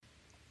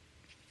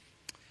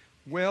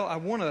Well, I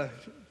want to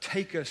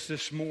take us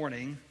this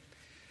morning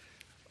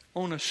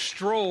on a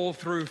stroll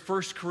through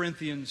 1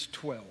 Corinthians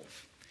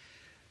 12.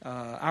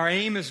 Our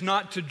aim is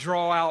not to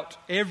draw out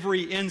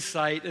every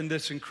insight in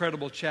this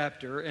incredible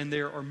chapter, and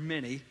there are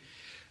many.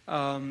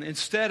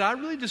 Instead, I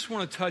really just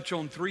want to touch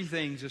on three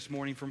things this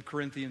morning from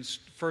 1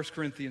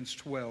 Corinthians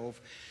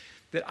 12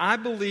 that I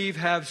believe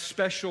have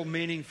special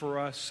meaning for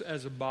us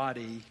as a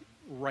body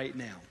right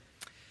now.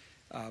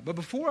 But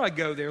before I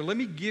go there, let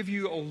me give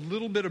you a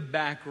little bit of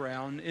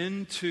background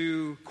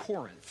into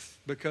Corinth,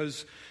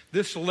 because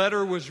this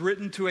letter was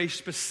written to a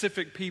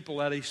specific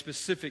people at a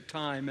specific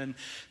time, and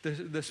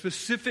the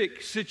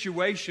specific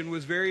situation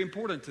was very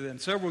important to them.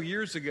 Several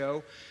years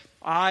ago,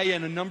 I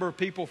and a number of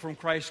people from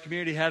Christ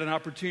Community had an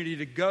opportunity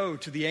to go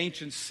to the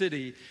ancient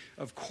city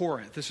of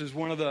Corinth. This is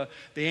one of the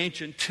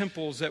ancient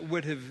temples that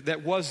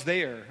was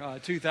there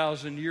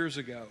 2,000 years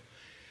ago.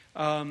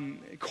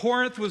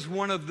 Corinth was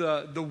one of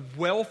the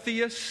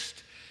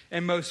wealthiest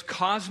and most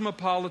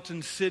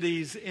cosmopolitan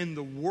cities in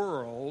the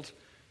world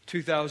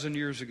 2,000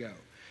 years ago.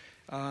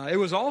 It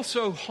was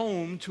also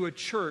home to a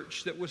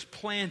church that was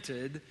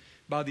planted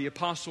by the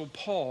Apostle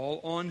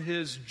Paul on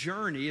his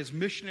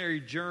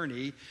missionary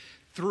journey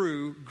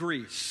through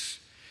Greece.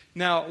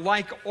 Now,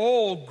 like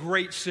all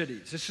great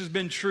cities, this has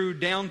been true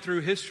down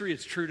through history,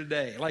 it's true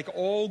today. Like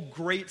all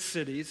great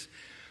cities,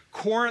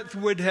 Corinth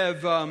would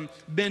have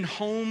been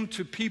home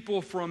to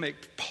people from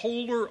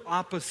polar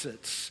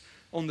opposites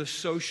on the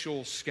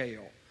social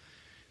scale.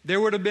 There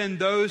would have been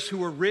those who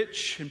were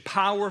rich and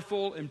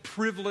powerful and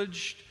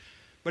privileged,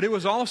 but it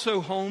was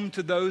also home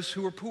to those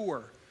who were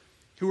poor,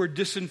 who were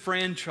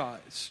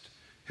disenfranchised,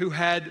 who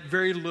had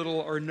very little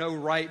or no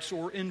rights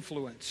or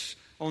influence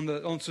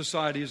on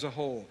society as a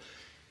whole.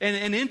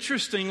 And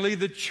interestingly,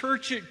 the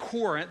church at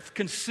Corinth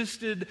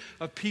consisted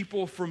of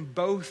people from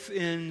both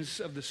ends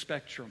of the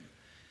spectrum.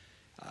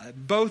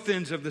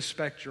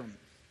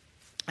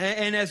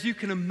 And as you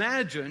can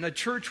imagine, a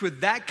church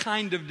with that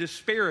kind of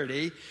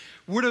disparity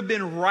would have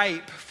been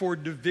ripe for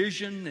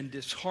division and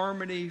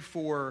disharmony,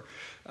 for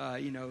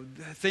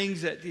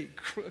things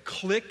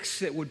cliques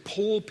that would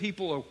pull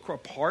people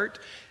apart,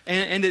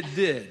 and it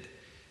did.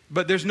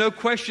 But there's no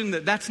question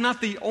that that's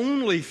not the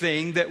only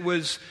thing that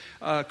was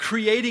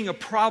creating a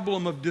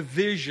problem of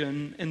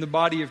division in the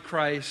body of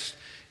Christ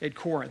at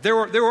Corinth. There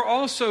were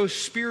also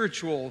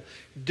spiritual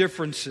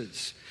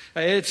differences.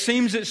 It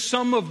seems that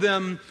some of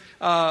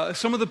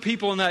the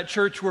people in that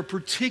church were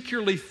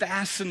particularly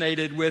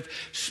fascinated with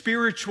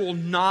spiritual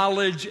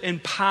knowledge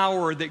and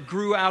power that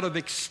grew out of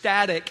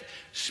ecstatic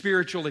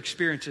spiritual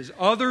experiences.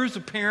 Others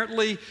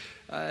apparently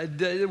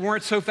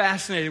weren't so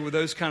fascinated with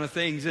those kind of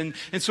things. And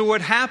so what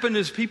happened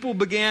is people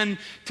began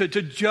to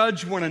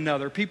judge one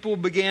another. People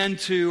began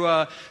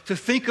to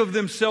think of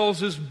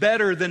themselves as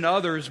better than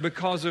others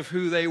because of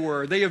who they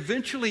were. They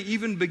eventually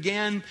even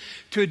began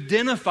to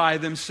identify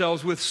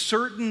themselves with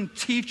certain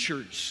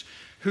teachers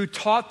who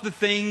taught the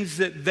things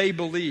that they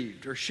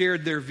believed or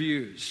shared their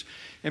views.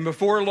 And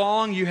before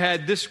long, you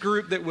had this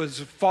group that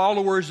was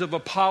followers of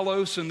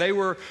Apollos, and they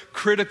were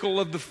critical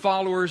of the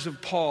followers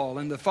of Paul.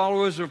 And the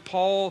followers of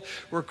Paul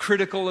were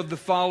critical of the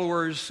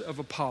followers of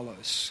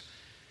Apollos.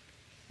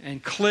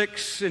 And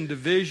cliques and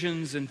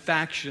divisions and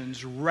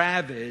factions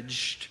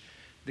ravaged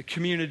the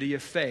community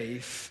of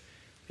faith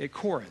at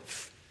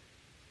Corinth.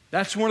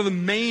 That's one of the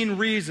main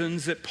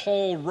reasons that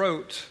Paul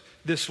wrote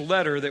this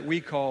letter that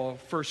we call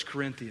 1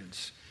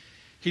 Corinthians.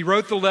 He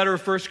wrote the letter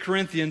of 1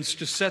 Corinthians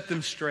to set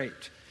them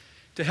straight,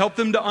 to help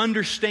them to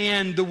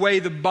understand the way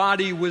the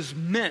body was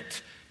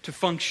meant to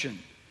function.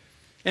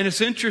 And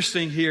it's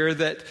interesting here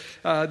that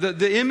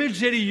the image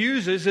that he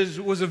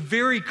uses was a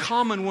very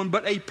common one,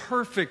 but a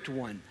perfect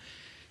one.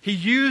 He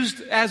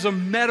used as a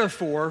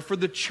metaphor for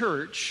the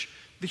church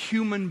the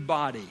human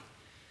body.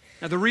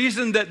 Now, the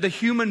reason that the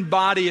human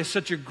body is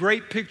such a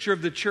great picture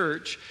of the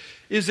church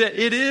is that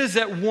it is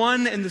at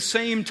one and the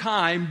same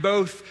time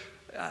both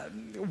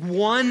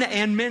one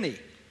and many.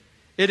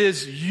 It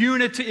is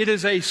unity. It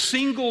is a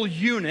single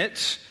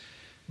unit,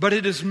 but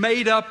it is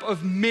made up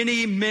of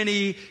many,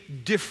 many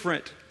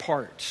different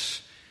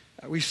parts.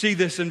 We see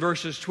this in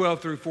verses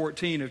 12 through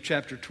 14 of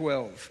chapter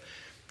 12,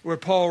 where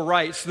Paul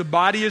writes, "The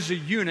body is a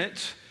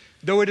unit,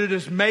 though it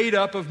is made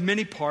up of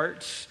many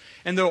parts,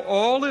 and though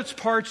all its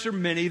parts are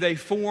many, they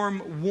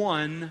form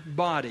one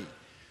body.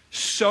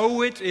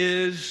 So it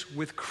is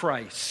with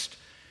Christ.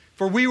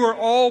 For we were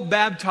all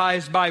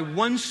baptized by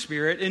one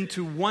Spirit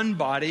into one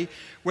body,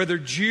 whether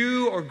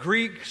Jew or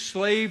Greek,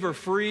 slave or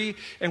free,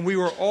 and we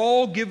were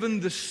all given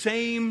the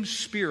same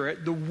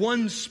Spirit, the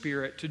one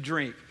Spirit, to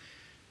drink.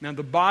 Now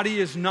the body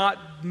is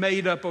not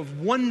made up of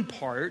one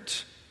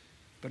part,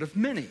 but of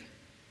many."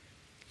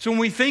 So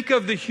when we think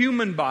of the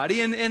human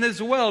body, and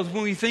as well as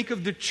when we think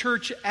of the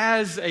church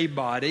as a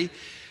body,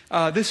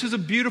 this is a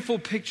beautiful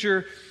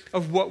picture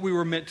of what we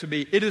were meant to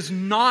be. It is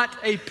not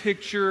a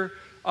picture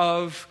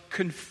of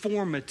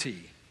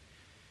conformity.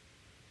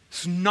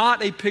 It's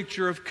not a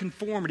picture of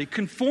conformity.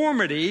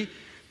 Conformity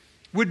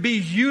would be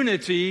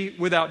unity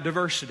without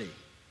diversity.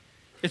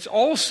 It's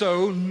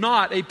also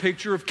not a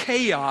picture of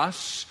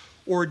chaos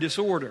or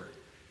disorder.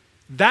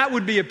 That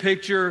would be a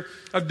picture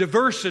of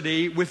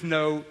diversity with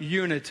no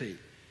unity.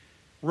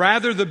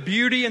 Rather, the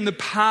beauty and the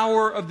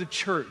power of the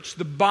church,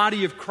 the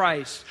body of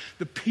Christ,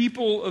 the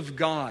people of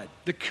God,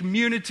 the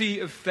community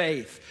of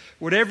faith,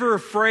 whatever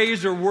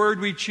phrase or word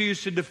we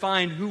choose to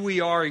define who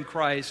we are in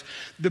Christ,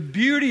 the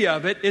beauty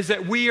of it is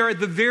that we are at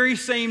the very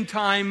same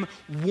time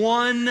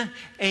one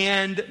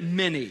and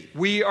many.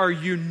 We are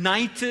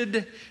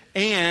united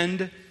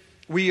and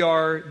we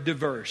are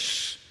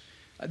diverse.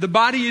 The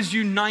body is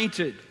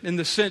united in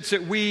the sense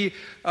that we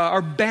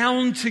are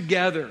bound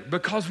together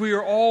because we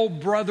are all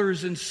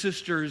brothers and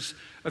sisters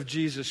of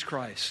Jesus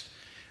Christ.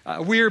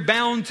 We are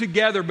bound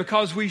together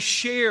because we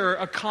share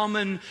a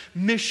common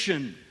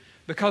mission,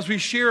 because we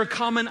share a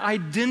common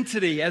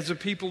identity as a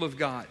people of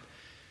God.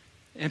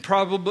 And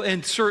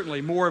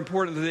certainly, more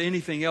important than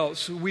anything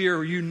else, we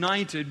are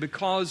united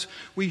because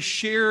we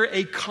share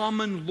a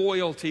common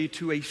loyalty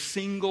to a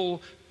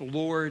single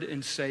Lord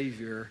and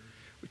Savior,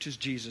 which is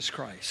Jesus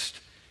Christ.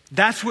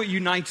 That's what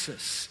unites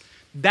us.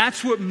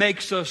 That's what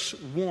makes us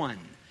one.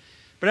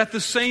 But at the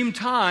same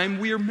time,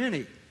 we are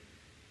many.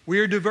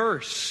 We are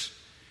diverse.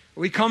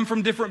 We come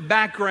from different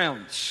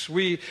backgrounds.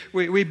 We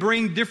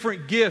bring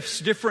different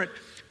gifts, different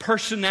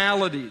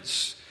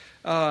personalities,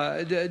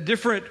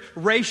 different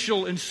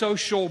racial and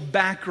social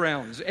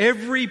backgrounds.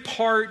 Every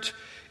part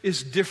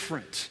is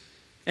different.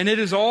 And it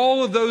is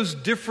all of those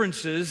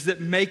differences that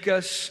make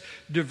us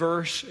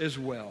diverse as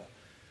well.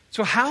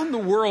 So how in the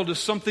world does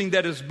something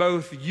that is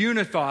both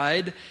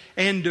unified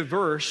and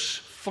diverse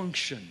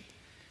function?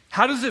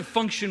 How does it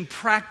function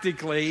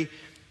practically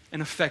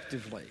and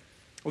effectively?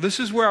 Well, this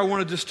is where I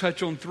want to just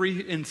touch on three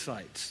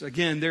insights.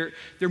 Again, there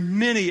are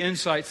many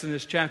insights in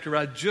this chapter, but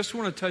I just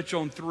want to touch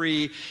on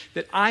three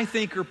that I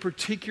think are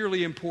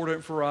particularly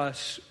important for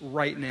us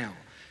right now.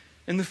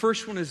 And the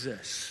first one is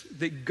this,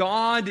 that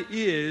God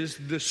is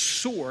the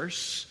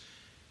source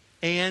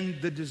and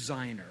the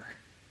designer.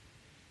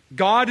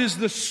 God is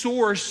the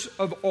source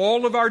of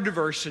all of our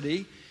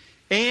diversity,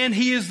 and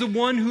He is the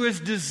one who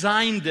has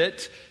designed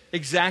it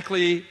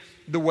exactly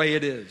the way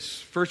it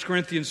is. 1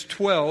 Corinthians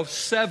 12,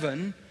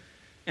 7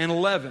 and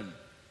 11.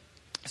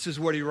 This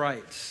is what he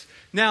writes.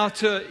 Now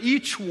to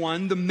each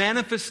one, the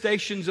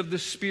manifestations of the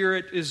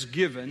Spirit is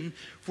given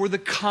for the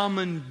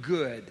common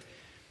good.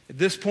 At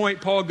this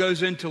point, Paul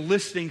goes into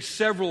listing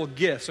several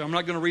gifts. I'm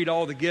not going to read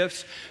all the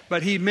gifts,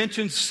 but he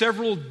mentions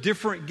several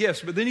different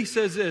gifts. But then he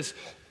says this,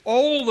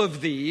 all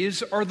of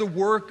these are the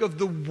work of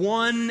the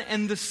one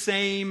and the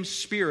same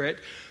Spirit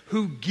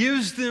who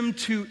gives them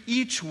to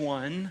each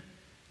one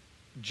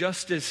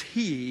just as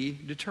He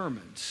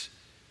determines.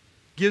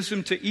 Gives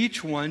them to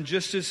each one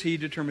just as He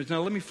determines.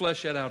 Now let me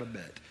flesh that out a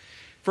bit.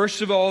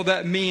 First of all,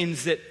 that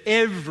means that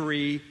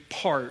every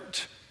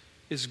part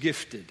is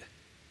gifted.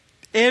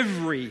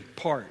 Every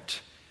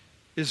part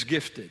is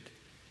gifted.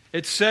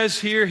 It says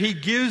here, He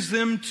gives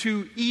them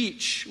to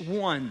each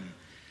one.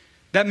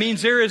 That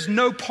means there is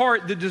no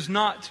part that does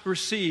not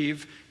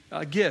receive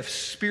gifts,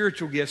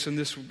 spiritual gifts in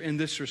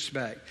this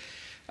respect.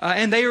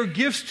 And they are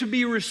gifts to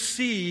be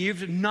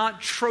received,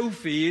 not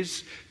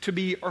trophies to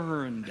be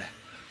earned.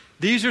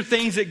 These are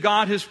things that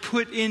God has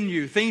put in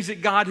you, things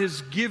that God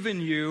has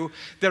given you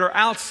that are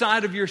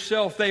outside of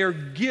yourself. They are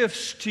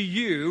gifts to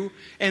you,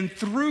 and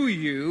through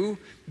you,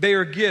 they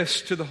are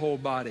gifts to the whole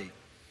body.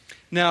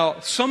 Now,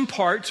 some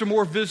parts are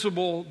more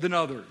visible than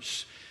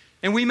others.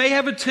 And we may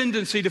have a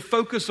tendency to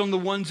focus on the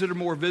ones that are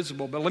more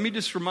visible. But let me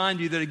just remind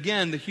you that,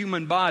 again, the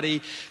human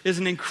body is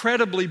an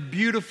incredibly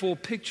beautiful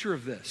picture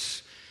of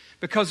this.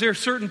 Because there are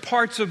certain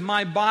parts of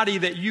my body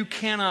that you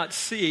cannot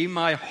see.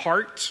 My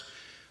heart,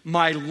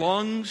 my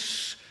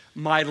lungs,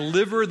 my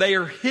liver, they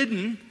are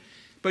hidden.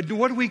 But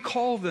what do we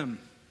call them?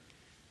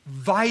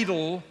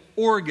 Vital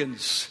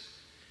organs.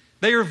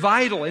 They are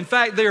vital. In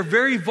fact, they are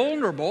very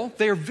vulnerable.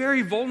 They are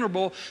very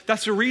vulnerable.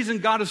 That's the reason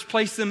God has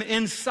placed them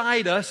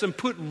inside us and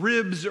put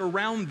ribs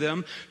around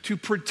them to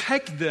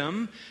protect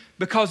them.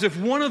 Because if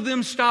one of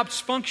them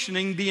stops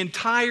functioning, the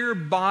entire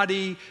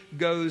body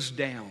goes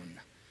down.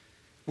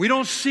 We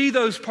don't see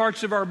those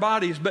parts of our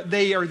bodies, but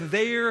they are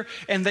there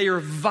and they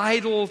are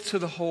vital to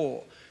the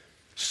whole.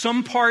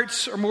 Some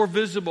parts are more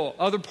visible,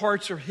 other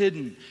parts are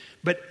hidden,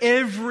 but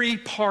every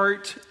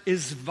part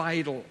is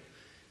vital.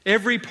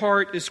 Every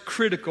part is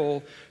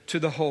critical to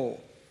the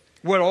whole.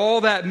 What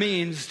all that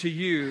means to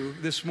you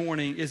this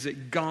morning is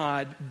that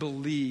God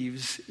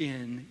believes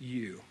in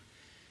you.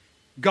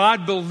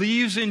 God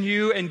believes in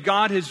you, and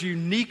God has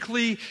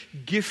uniquely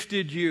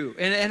gifted you.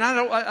 And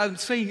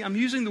I'm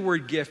using the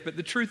word gift, but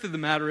the truth of the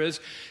matter is,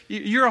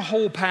 you're a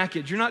whole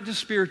package. You're not just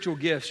spiritual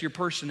gifts, your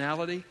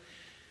personality.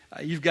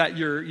 You've got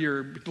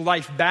your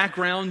life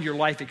background, your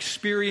life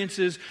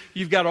experiences.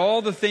 You've got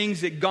all the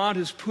things that God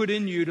has put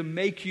in you to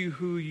make you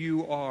who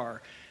you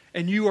are.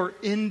 And you are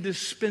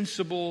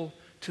indispensable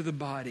to the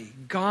body.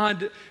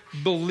 God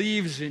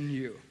believes in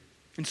you.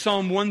 In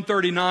Psalm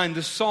 139,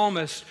 the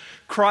psalmist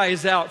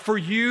cries out, "For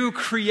you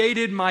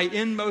created my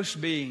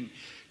inmost being.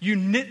 You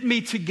knit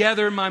me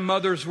together in my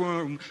mother's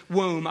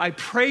womb. I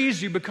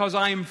praise you because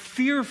I am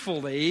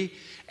fearfully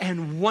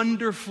and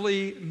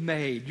wonderfully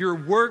made. Your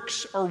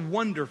works are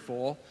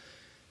wonderful.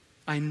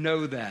 I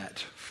know that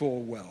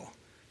full well.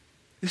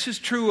 This is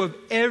true of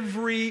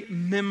every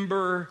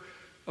member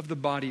of the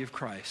body of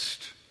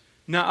Christ.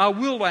 Now, I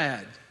will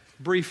add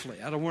briefly,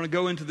 I don't want to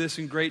go into this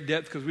in great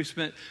depth because we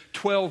spent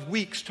 12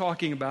 weeks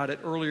talking about it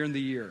earlier in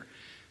the year.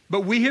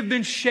 But we have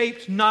been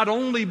shaped not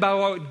only by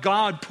what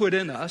God put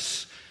in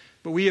us,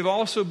 but we have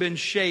also been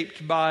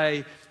shaped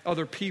by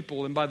other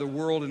people and by the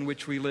world in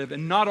which we live.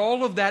 And not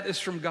all of that is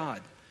from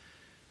God.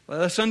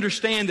 Let us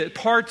understand that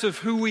parts of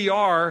who we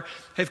are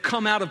have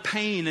come out of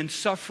pain and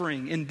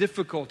suffering and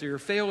difficulty or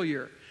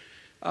failure.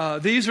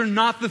 These are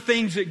not the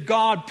things that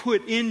God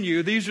put in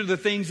you. These are the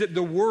things that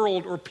the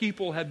world or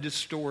people have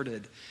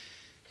distorted.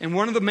 And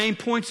one of the main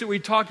points that we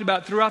talked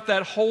about throughout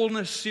that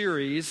wholeness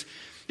series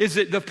is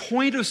that the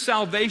point of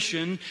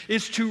salvation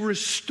is to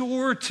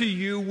restore to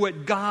you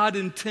what God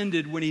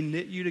intended when He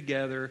knit you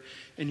together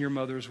in your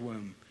mother's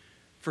womb.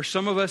 For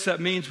some of us, that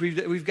means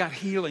we've got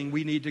healing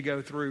we need to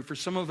go through. For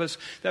some of us,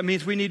 that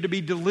means we need to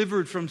be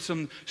delivered from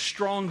some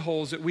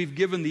strongholds that we've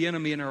given the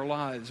enemy in our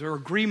lives or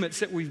agreements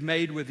that we've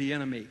made with the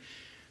enemy.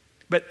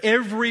 But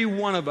every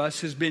one of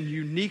us has been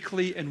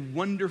uniquely and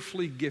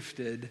wonderfully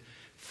gifted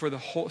for the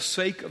whole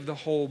sake of the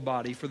whole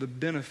body, for the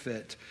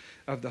benefit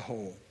of the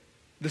whole.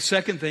 The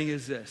second thing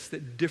is this,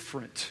 that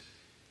different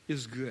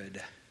is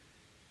good.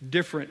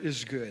 Different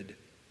is good.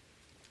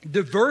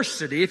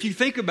 Diversity, if you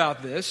think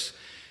about this,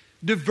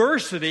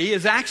 diversity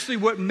is actually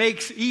what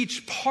makes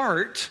each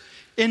part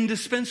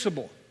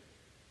indispensable.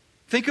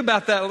 Think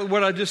about that,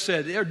 what I just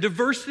said.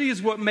 Diversity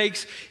is what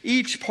makes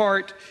each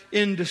part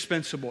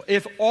indispensable.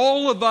 If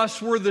all of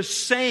us were the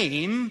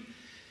same,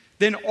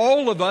 then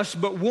all of us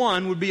but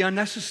one would be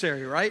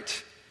unnecessary,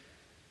 right?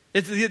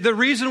 The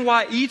reason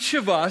why each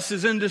of us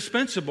is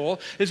indispensable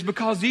is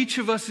because each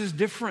of us is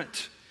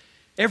different.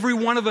 Every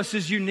one of us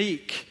is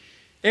unique.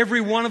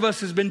 Every one of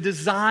us has been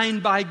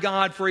designed by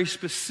God for a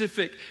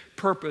specific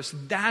purpose.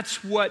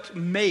 That's what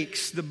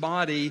makes the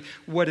body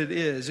what it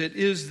is. It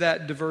is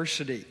that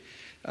diversity.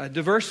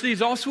 Diversity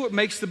is also what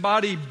makes the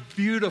body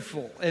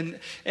beautiful and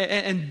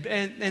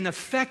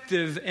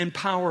effective and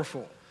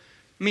powerful.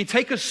 I mean,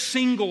 take a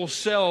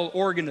single-cell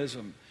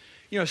organism.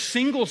 You know, a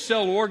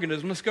single-cell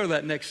organism, let's go to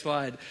that next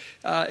slide,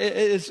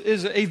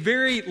 is a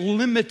very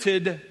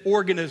limited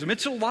organism.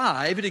 It's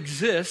alive, it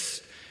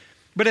exists,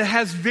 but it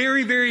has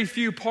very, very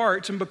few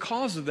parts, and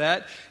because of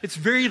that, it's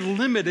very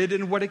limited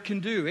in what it can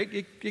do.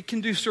 It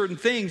can do certain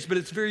things, but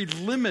it's very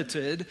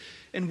limited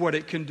in what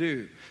it can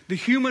do. The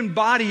human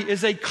body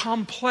is a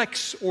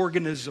complex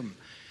organism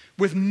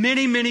with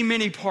many, many,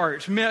 many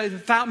parts,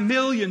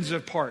 millions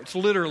of parts,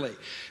 literally.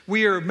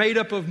 We are made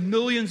up of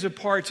millions of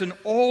parts, and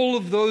all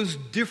of those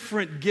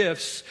different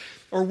gifts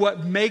are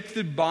what make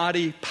the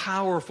body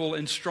powerful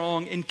and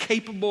strong and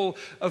capable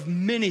of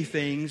many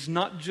things,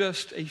 not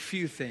just a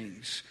few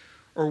things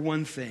or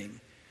one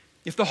thing.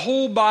 If the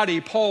whole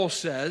body, Paul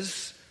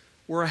says,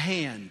 were a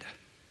hand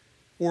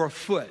or a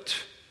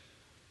foot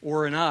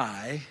or an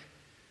eye,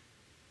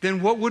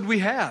 then what would we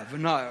have?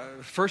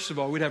 First of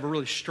all, we'd have a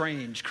really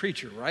strange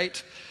creature,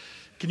 right?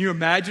 Can you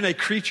imagine a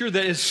creature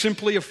that is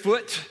simply a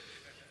foot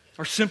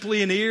or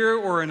simply an ear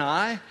or an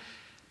eye?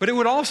 But it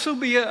would also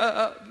be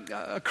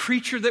a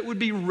creature that would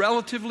be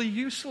relatively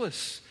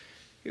useless.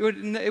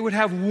 It would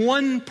have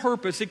one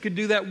purpose. It could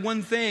do that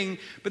one thing,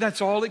 but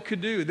that's all it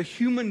could do. The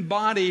human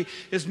body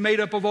is made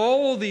up of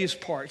all these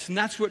parts, and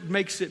that's what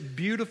makes it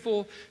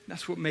beautiful.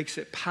 That's what makes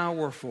it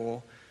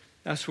powerful.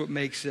 That's what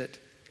makes it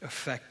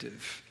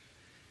effective.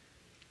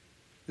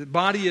 The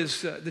body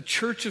is, the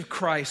church of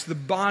Christ, the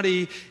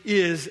body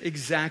is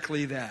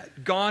exactly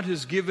that. God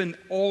has given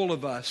all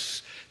of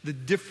us the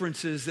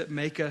differences that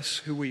make us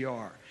who we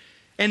are.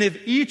 And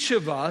if each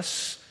of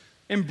us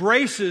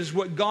embraces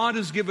what God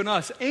has given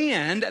us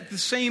and at the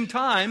same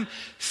time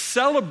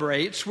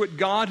celebrates what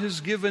God has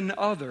given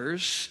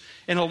others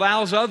and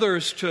allows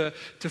others to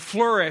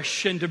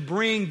flourish and to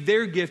bring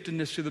their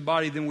giftedness to the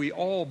body, then we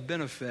all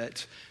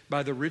benefit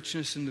by the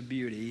richness and the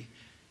beauty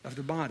of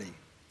the body.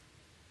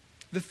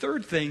 The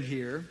third thing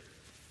here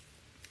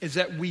is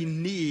that we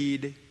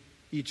need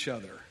each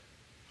other.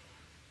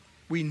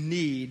 We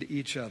need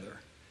each other.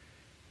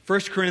 1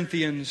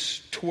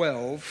 Corinthians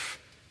 12,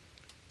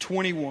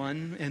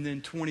 21, and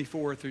then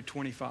 24 through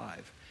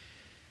 25.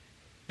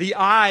 The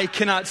eye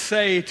cannot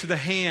say to the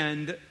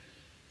hand,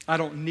 I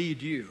don't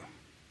need you.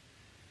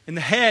 And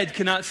the head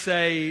cannot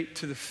say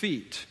to the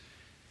feet,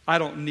 I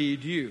don't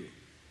need you.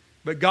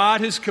 But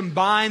God has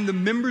combined the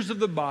members of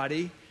the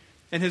body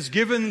and has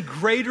given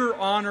greater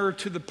honor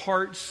to the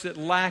parts that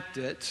lacked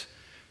it,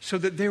 so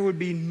that there would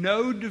be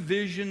no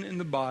division in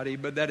the body,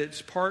 but that its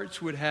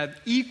parts would have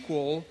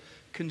equal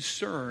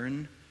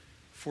concern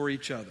for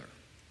each other.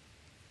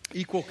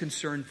 Equal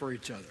concern for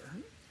each other.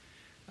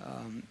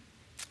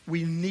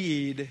 We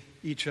need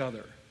each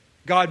other.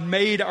 God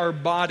made our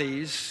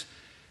bodies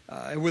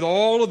with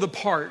all of the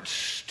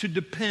parts to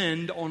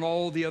depend on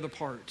all the other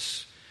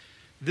parts.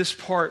 This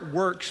part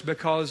works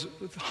because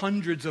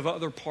hundreds of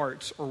other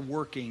parts are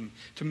working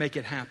to make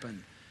it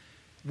happen.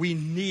 We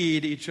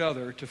need each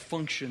other to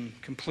function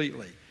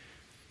completely.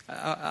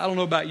 I don't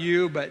know about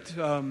you, but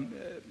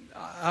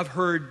I've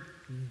heard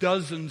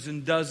dozens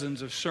and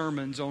dozens of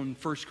sermons on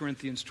 1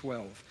 Corinthians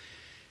 12.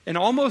 And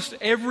almost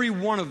every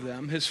one of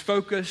them has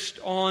focused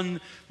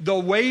on the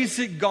ways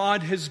that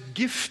God has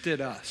gifted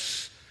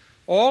us.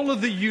 All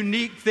of the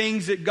unique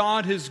things that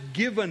God has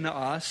given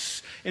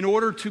us in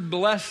order to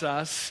bless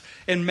us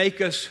and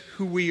make us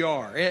who we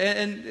are.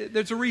 And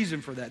there's a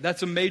reason for that.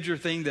 That's a major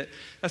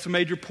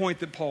point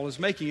that Paul is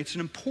making. It's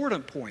an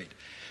important point.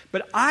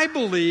 But I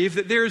believe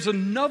that there's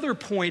another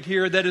point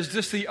here that is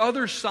just the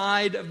other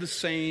side of the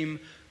same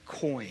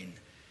coin.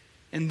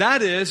 And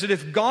that is that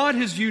if God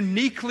has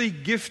uniquely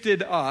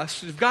gifted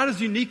us, if God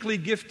has uniquely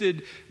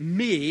gifted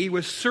me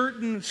with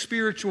certain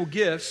spiritual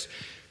gifts,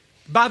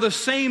 by the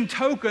same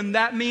token,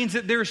 that means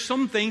that there are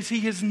some things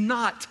He has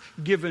not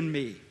given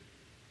me.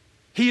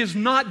 He has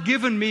not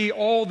given me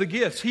all the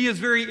gifts. He has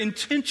very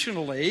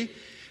intentionally,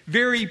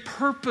 very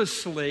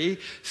purposely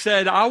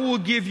said, I will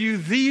give you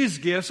these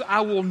gifts.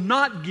 I will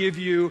not give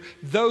you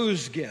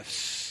those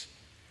gifts.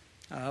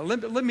 I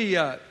want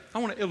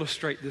to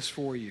illustrate this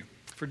for you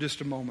for just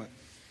a moment.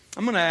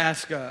 I'm going to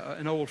ask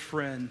an old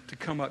friend to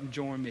come up and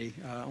join me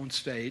on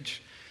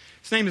stage.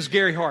 His name is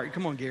Gary Hart.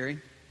 Come on, Gary.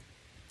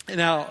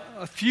 Now,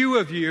 a few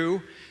of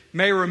you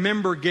may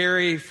remember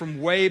Gary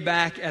from way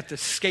back at the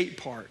skate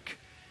park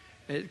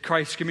at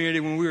Christ Community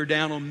when we were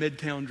down on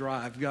Midtown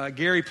Drive.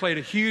 Gary played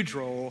a huge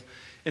role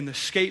in the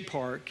skate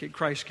park at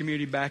Christ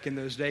Community back in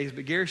those days,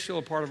 but Gary's still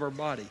a part of our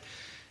body.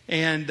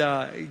 And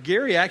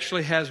Gary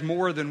actually has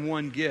more than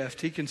one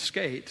gift. He can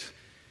skate,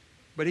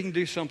 but he can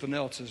do something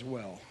else as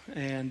well.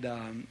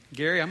 And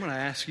Gary, I'm going to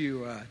ask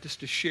you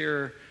just to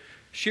share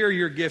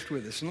your gift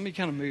with us. And let me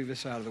kind of move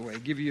this out of the way,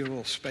 give you a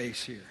little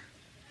space here.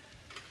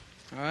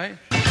 All right?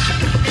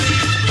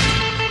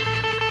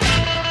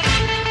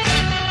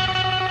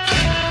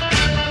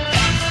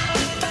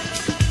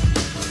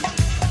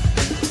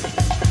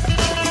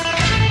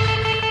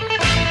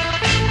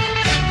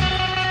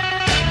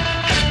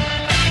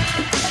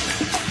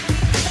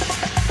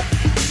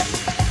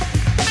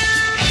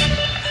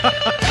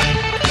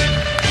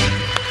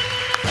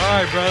 All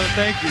right, brother,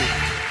 thank you.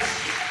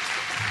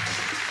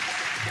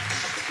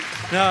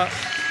 Now,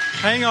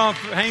 hang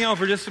on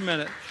for just a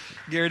minute.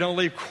 Gary, don't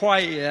leave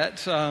quite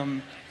yet.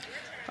 Now,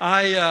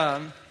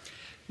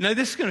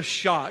 this is going to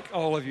shock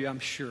all of you,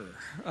 I'm sure.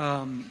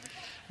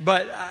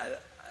 But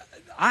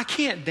I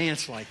can't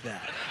dance like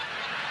that.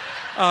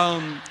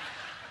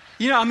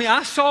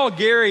 I saw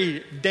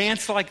Gary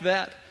dance like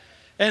that,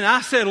 and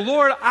I said,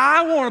 Lord,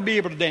 I want to be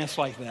able to dance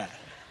like that.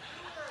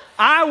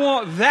 I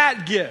want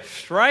that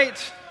gift,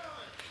 right?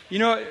 You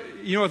know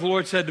what the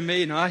Lord said to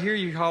me? Now, I hear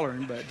you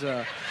hollering,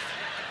 but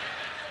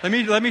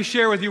let me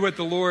share with you what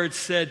the Lord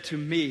said to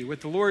me.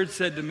 What the Lord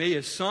said to me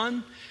is,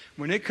 son,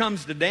 when it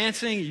comes to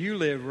dancing, you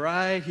live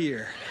right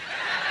here.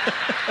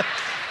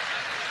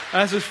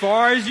 That's as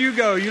far as you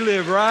go. You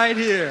live right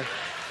here.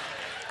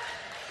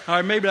 All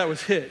right, maybe that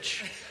was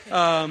Hitch.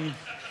 But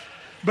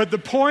the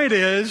point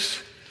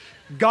is,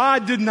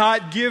 God did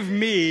not give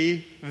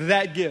me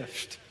that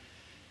gift.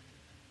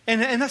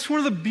 And that's one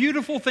of the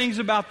beautiful things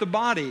about the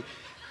body.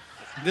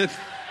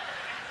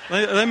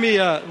 Let me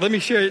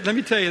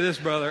tell you this,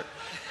 brother.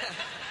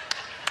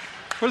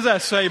 What does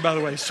that say, by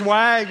the way?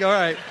 Swag? All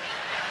right.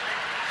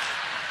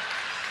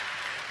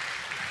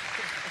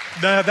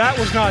 That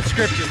was not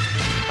scripted.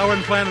 I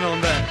wasn't planning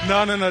on that.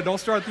 No. Don't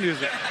start the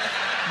music.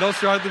 Don't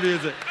start the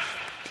music.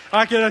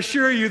 I can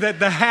assure you that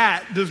the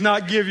hat does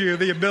not give you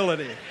the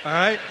ability. All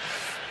right?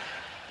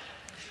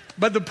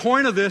 But the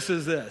point of this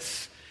is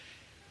this.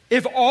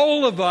 If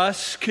all of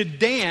us could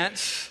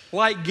dance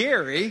like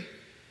Gary,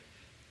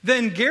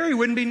 then Gary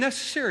wouldn't be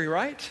necessary,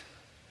 right?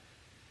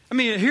 I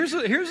mean, here's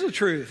the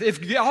truth.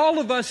 If all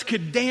of us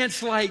could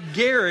dance like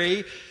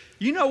Gary,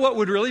 you know what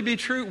would really be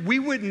true? We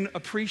wouldn't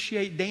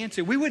appreciate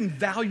dancing. We wouldn't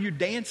value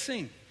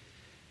dancing.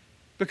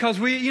 Because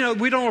we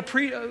don't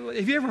appreciate.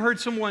 Have you ever heard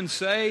someone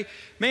say,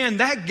 man,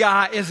 that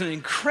guy is an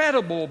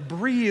incredible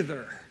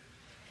breather?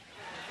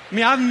 I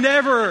mean,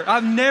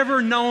 I've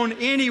never known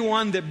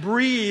anyone that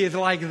breathed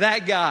like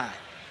that guy.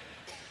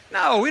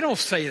 No, we don't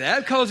say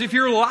that, because if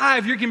you're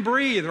alive, you can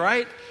breathe,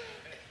 right?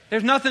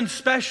 There's nothing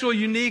special,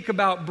 unique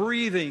about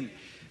breathing.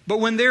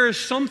 But when there is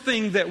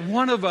something that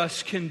one of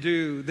us can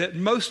do that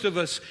most of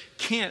us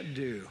can't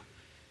do,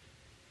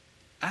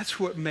 that's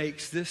what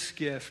makes this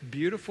gift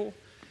beautiful,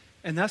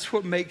 and that's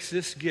what makes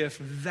this gift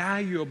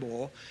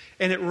valuable,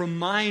 and it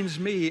reminds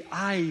me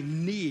I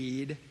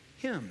need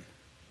Him.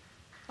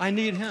 I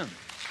need Him.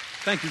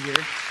 Thank you,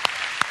 Gary.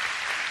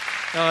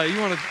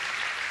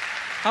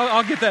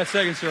 I'll get that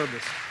second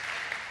service.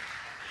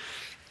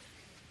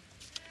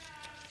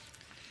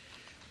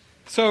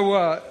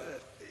 So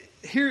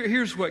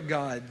here's what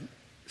God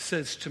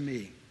says to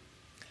me.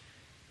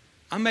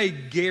 I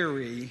made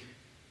Gary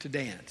to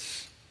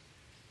dance.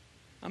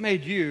 I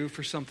made you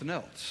for something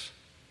else.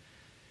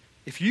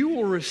 If you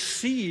will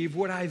receive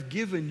what I've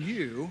given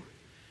you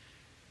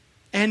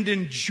and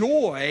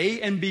enjoy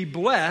and be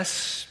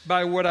blessed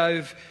by what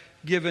I've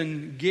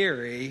given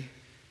Gary,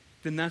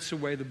 then that's the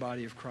way the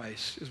body of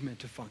Christ is meant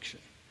to function.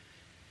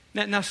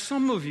 Now,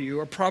 some of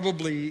you are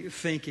probably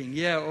thinking,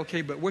 yeah,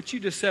 okay, but what you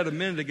just said a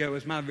minute ago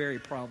is my very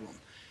problem.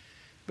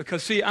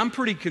 Because, see, I'm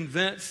pretty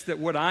convinced that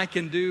what I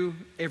can do,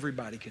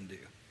 everybody can do.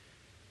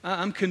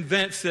 I'm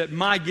convinced that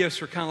my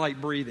gifts are kind of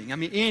like breathing. I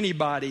mean,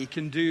 anybody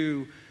can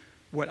do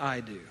what I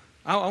do.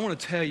 I want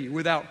to tell you,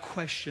 without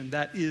question,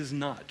 that is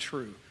not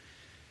true.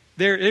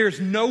 There's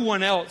no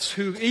one else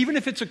who, even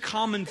if it's a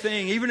common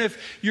thing, even if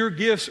your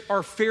gifts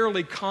are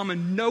fairly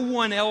common, no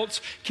one else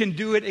can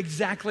do it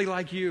exactly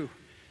like you.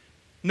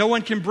 No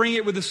one can bring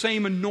it with the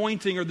same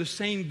anointing or the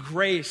same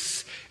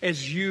grace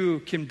as you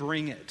can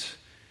bring it.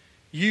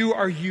 You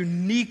are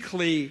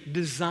uniquely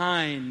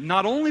designed,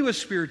 not only with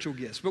spiritual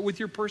gifts, but with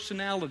your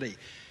personality,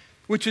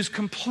 which is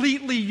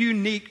completely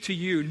unique to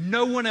you.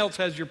 No one else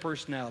has your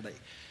personality.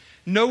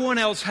 No one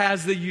else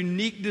has the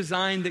unique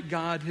design that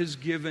God has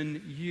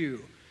given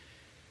you.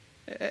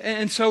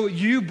 And so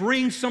you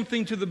bring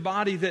something to the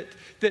body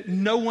that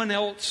no one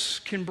else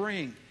can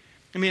bring.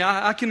 I mean,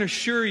 I can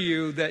assure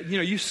you that,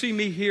 you see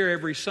me here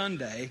every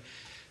Sunday,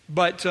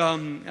 but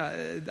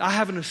I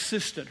have an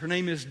assistant. Her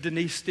name is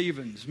Denise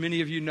Stevens.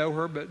 Many of you know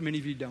her, but many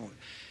of you don't.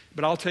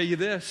 But I'll tell you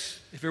this,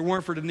 if it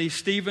weren't for Denise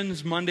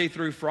Stevens, Monday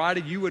through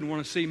Friday, you wouldn't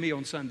want to see me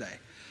on Sunday.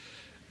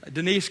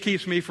 Denise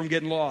keeps me from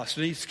getting lost.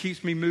 Denise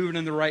keeps me moving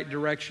in the right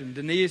direction.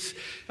 Denise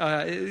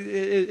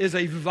is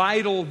a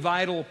vital,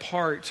 vital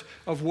part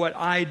of what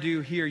I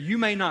do here. You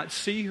may not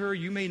see her.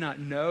 You may not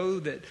know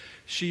that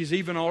she's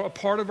even a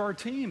part of our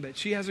team, but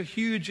she has a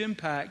huge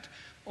impact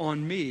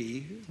on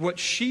me. What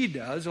she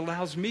does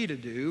allows me to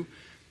do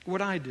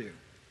what I do.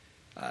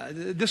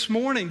 This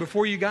morning,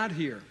 before you got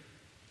here,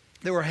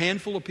 there were a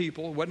handful of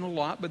people. It wasn't a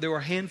lot, but there were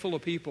a handful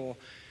of people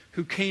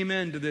who came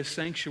into this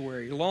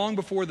sanctuary long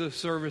before the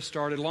service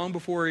started, long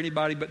before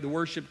anybody but the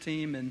worship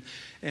team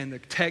and the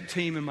tech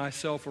team and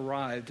myself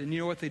arrived. And you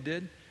know what they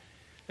did?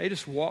 They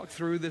just walked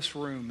through this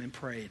room and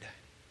prayed.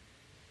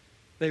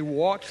 They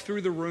walked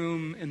through the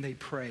room and they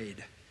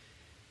prayed.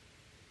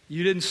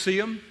 You didn't see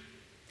them.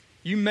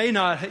 You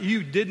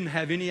didn't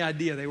have any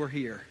idea they were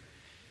here.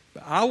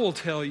 But I will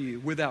tell you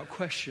without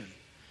question,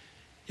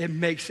 it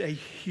makes a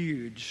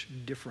huge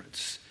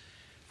difference.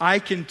 I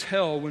can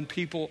tell when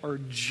people are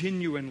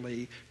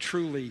genuinely,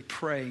 truly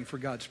praying for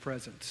God's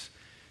presence.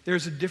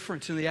 There's a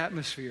difference in the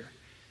atmosphere.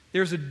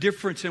 There's a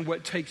difference in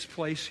what takes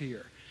place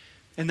here.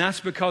 And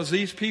that's because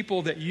these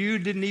people that you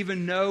didn't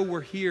even know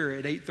were here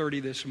at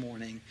 8:30 this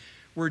morning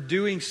were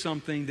doing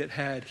something that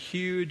had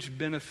huge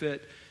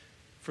benefit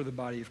for the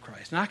body of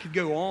Christ. And I could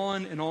go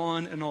on and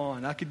on and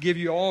on. I could give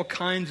you all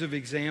kinds of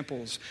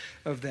examples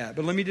of that.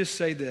 But let me just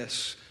say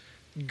this.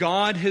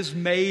 God has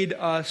made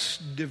us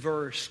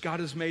diverse. God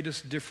has made us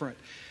different.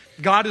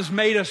 God has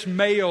made us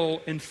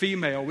male and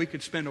female. We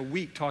could spend a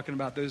week talking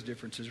about those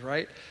differences,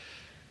 right?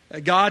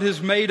 God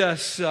has made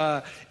us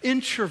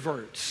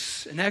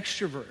introverts and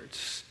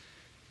extroverts.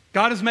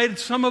 God has made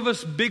some of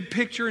us big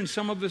picture and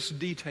some of us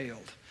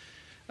detailed.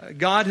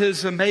 God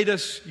has made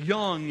us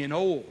young and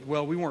old.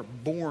 Well, we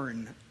weren't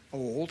born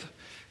old.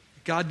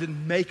 God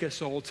didn't make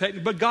us old.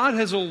 But God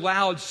has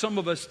allowed some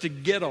of us to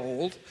get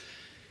old.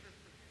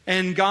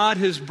 And God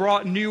has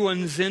brought new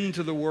ones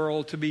into the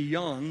world to be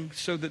young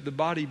so that the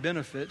body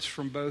benefits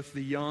from both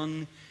the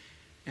young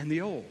and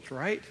the old,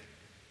 right?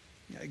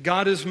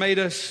 God has made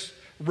us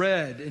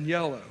red and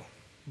yellow,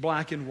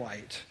 black and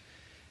white.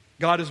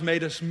 God has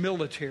made us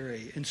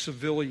military and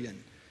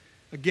civilian.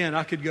 Again,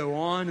 I could go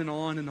on and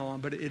on and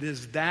on, but it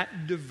is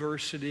that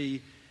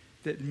diversity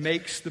that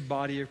makes the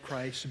body of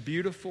Christ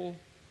beautiful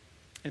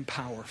and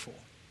powerful.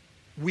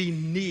 We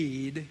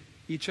need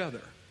each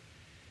other.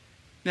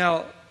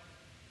 Now,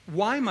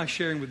 why am I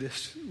sharing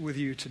with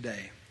you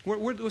today?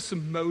 What's the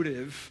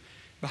motive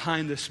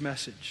behind this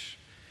message?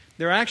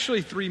 There are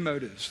actually three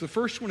motives. The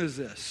first one is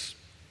this.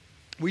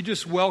 We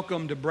just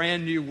welcomed a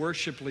brand new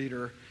worship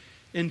leader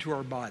into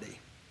our body.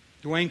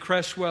 Dwayne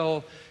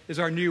Cresswell is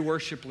our new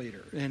worship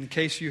leader. In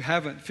case you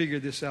haven't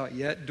figured this out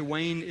yet,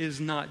 Dwayne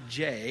is not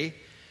Jay,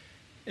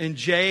 and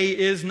Jay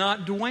is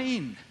not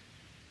Dwayne.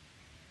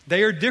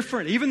 They are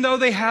different, even though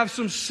they have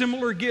some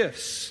similar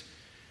gifts.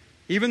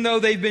 Even though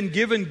they've been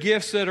given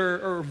gifts that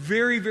are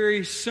very,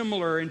 very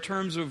similar in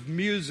terms of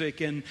music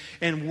and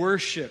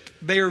worship,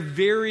 they are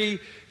very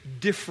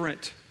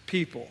different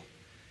people.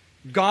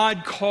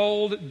 God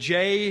called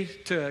Jay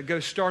to go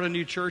start a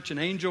new church in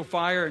Angel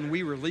Fire, and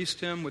we released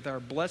him with our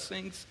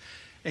blessings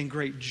and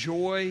great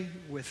joy,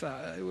 with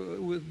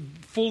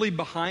fully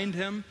behind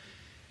him.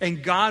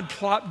 And God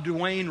plopped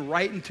Dwayne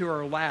right into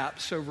our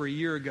laps over a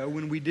year ago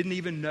when we didn't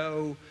even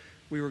know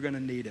we were going to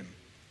need him.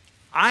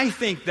 I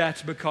think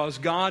that's because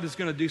God is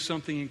going to do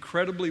something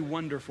incredibly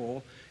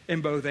wonderful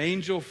in both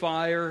Angel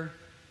Fire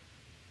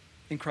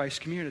and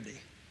Christ Community.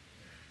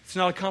 It's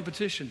not a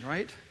competition,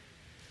 right?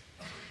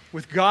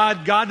 With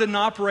God, God doesn't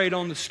operate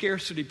on the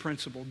scarcity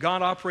principle.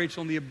 God operates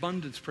on the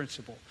abundance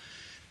principle.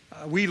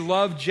 We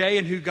love Jay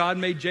and who God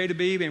made Jay to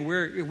be, and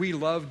we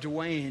love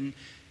Dwayne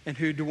and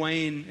who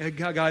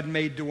God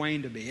made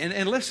Dwayne to be.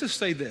 And let's just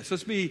say this.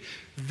 Let's be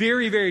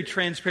very, very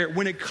transparent.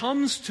 When it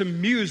comes to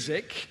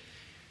music,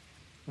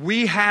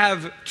 we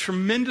have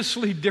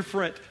tremendously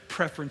different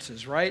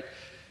preferences, right?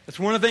 That's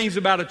one of the things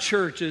about a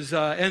church is,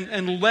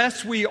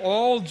 unless we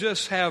all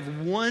just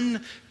have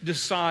one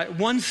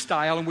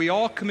style and we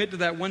all commit to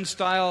that one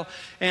style,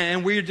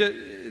 and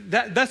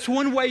that's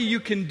one way you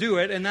can do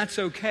it, and that's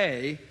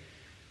okay.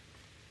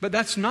 But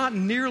that's not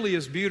nearly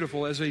as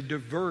beautiful as a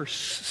diverse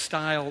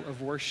style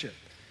of worship.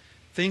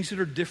 Things that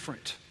are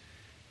different.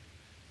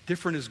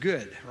 Different is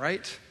good,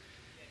 right?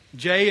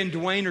 Jay and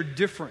Dwayne are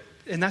different,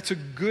 and that's a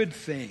good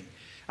thing.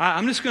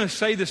 I'm just going to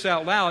say this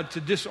out loud to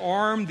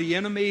disarm the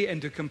enemy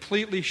and to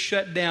completely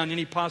shut down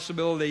any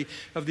possibility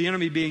of the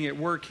enemy being at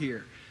work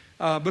here.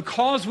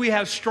 Because we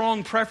have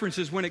strong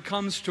preferences when it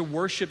comes to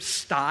worship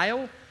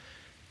style,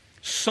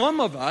 some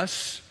of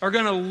us are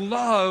going to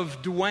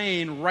love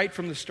Dwayne right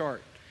from the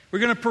start. We're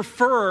going to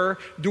prefer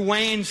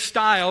Dwayne's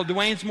style.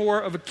 Dwayne's more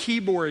of a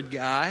keyboard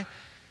guy.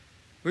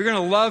 We're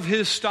going to love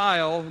his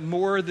style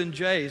more than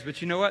Jay's.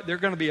 But you know what? There are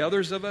going to be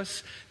others of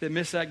us that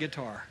miss that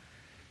guitar.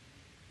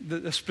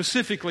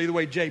 Specifically the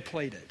way Jay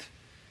played it.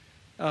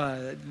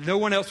 No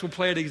one else will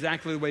play it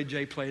exactly the way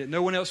Jay played it.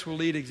 No one else will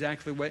lead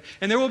exactly the way.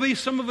 And there will be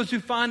some of us who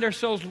find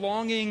ourselves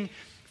longing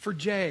for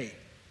Jay.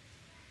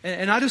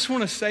 And I just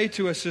want to say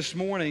to us this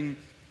morning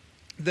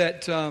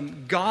that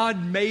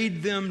God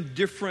made them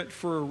different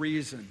for a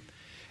reason.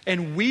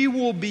 And we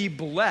will be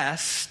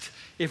blessed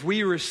if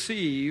we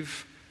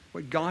receive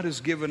what God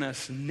has given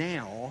us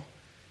now.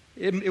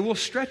 It will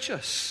stretch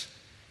us.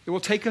 It will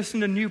take us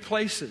into new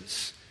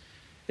places.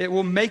 It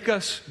will make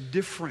us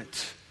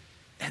different.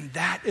 And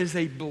that is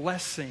a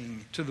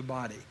blessing to the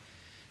body.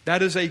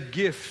 That is a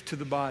gift to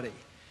the body.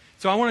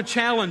 So I want to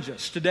challenge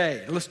us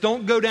today. Let's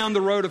don't go down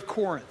the road of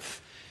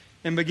Corinth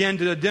and begin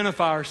to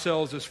identify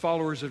ourselves as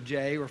followers of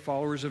Jay or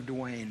followers of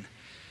Dwayne.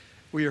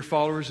 We are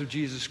followers of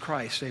Jesus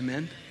Christ.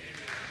 Amen?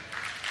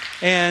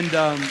 And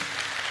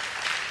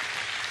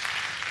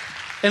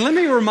let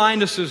me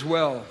remind us as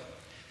well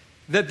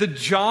that the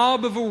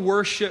job of a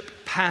worship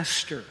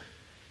pastor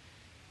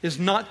is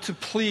not to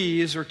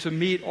please or to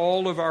meet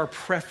all of our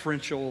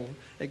preferential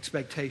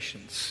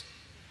expectations.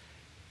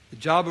 The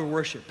job of a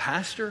worship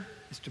pastor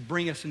is to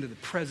bring us into the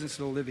presence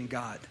of the living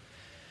God.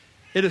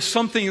 It is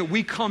something that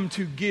we come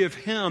to give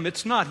Him.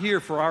 It's not here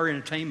for our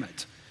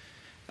entertainment.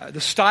 The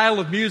style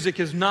of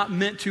music is not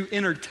meant to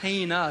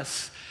entertain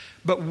us.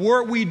 But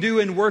what we do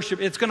in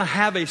worship, it's going to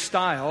have a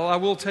style. I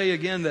will tell you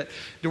again that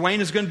Dwayne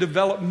is going to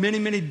develop many,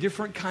 many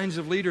different kinds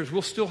of leaders.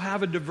 We'll still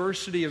have a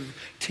diversity of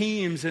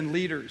teams and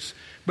leaders.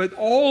 But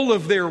all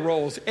of their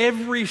roles,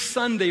 every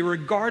Sunday,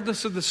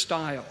 regardless of the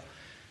style,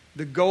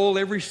 the goal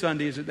every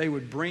Sunday is that they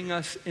would bring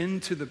us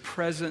into the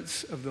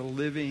presence of the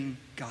living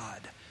God.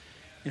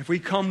 And if we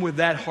come with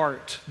that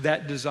heart,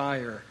 that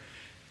desire,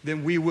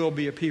 then we will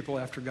be a people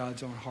after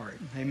God's own heart.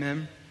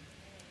 Amen?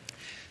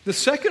 The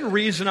second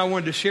reason I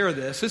wanted to share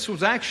this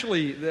was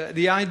actually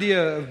the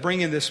idea of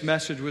bringing this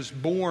message was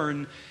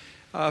born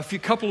a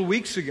couple of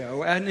weeks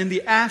ago, and in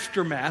the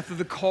aftermath of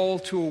the call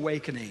to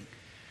awakening.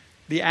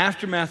 The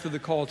aftermath of the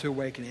call to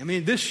awakening. I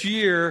mean, this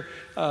year,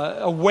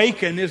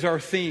 awaken is our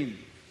theme.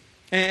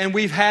 And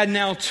we've had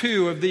now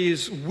 2 of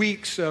these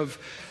weeks of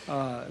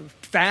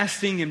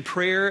fasting and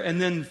prayer, and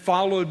then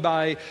followed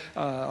by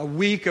a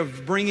week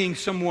of bringing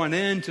someone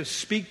in to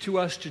speak to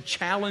us, to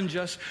challenge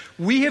us.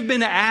 We have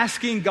been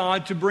asking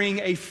God to bring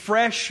a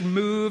fresh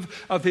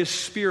move of His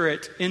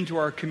Spirit into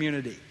our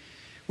community.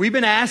 We've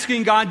been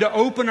asking God to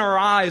open our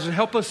eyes and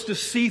help us to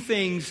see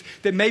things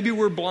that maybe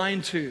we're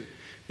blind to.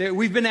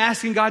 We've been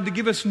asking God to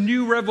give us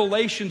new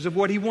revelations of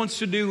what He wants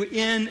to do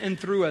in and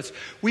through us.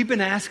 We've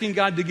been asking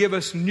God to give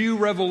us new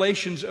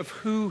revelations of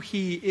who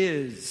He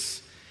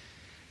is.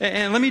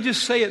 And let me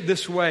just say it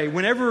this way.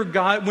 Whenever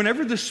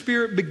the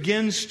Spirit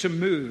begins to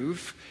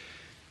move,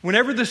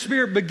 whenever the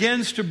Spirit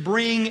begins to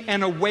bring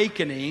an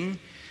awakening,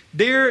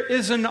 there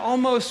is an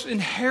almost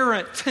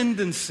inherent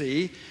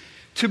tendency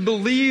to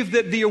believe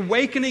that the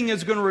awakening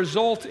is going to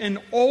result in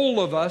all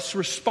of us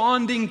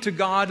responding to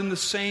God in the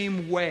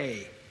same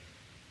way.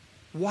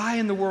 Why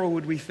in the world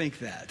would we think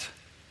that?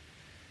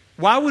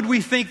 Why would we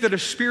think that a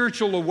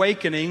spiritual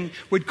awakening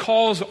would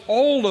cause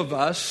all of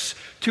us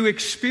to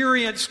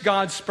experience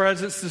God's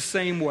presence the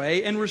same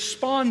way and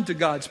respond to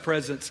God's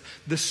presence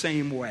the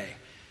same way?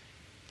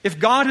 If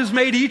God has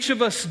made each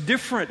of us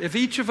different, if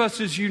each of us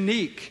is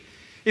unique,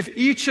 if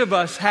each of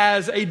us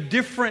has a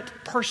different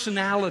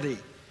personality,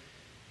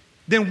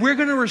 then we're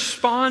going to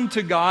respond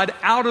to God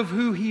out of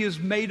who He has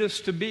made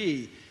us to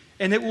be.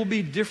 And it will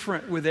be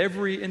different with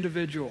every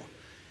individual.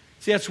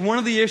 See, that's one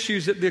of the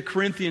issues that the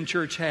Corinthian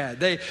church had.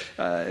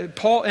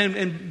 Paul,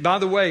 and by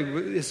the way,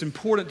 it's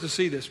important to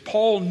see this.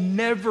 Paul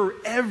never,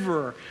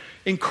 ever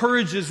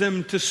encourages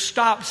them to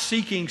stop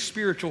seeking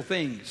spiritual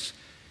things.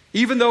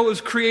 Even though it was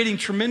creating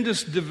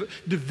tremendous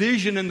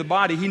division in the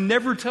body, he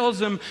never tells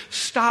them,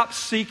 stop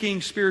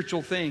seeking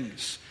spiritual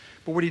things.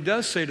 But what he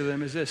does say to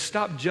them is this: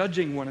 stop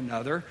judging one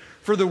another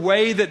for the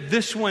way that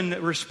this one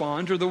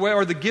responds or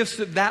the gifts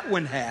that that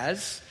one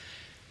has.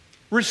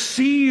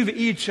 Receive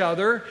each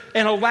other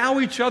and allow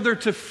each other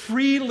to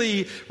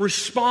freely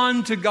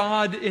respond to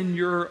God in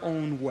your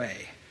own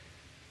way.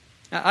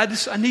 Now,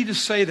 I need to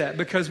say that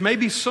because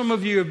maybe some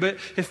of you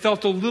have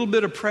felt a little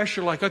bit of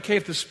pressure, like, okay,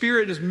 if the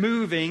Spirit is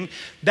moving,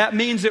 that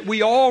means that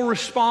we all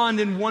respond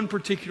in one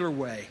particular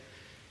way.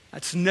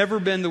 That's never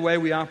been the way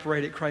we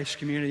operate at Christ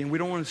Community, and we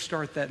don't want to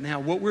start that now.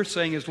 What we're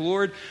saying is,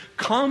 Lord,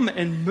 come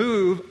and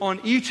move on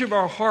each of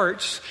our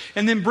hearts,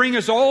 and then bring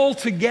us all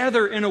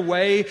together in a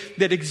way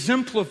that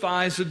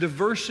exemplifies the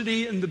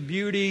diversity and the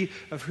beauty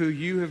of who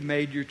you have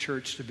made your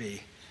church to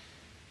be.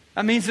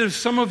 That means that if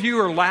some of you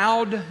are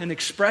loud and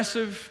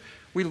expressive,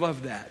 we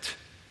love that.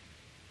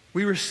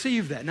 We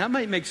receive that. Now, that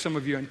might make some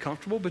of you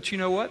uncomfortable, but you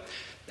know what?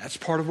 That's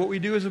part of what we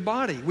do as a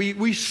body.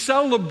 We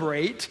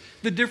celebrate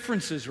the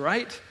differences,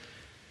 right?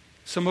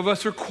 Some of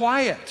us are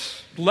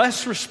quiet,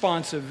 less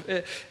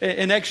responsive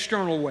in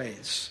external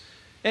ways.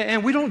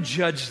 And we don't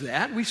judge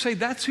that. We say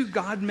that's who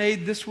God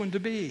made this one to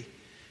be.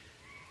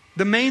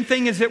 The main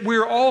thing is that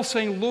we're all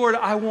saying, Lord,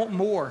 I want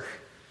more.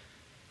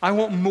 I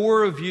want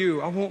more of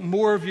you. I want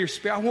more of your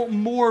Spirit. I want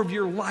more of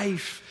your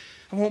life.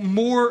 I want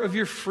more of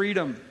your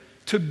freedom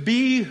to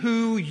be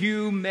who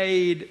you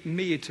made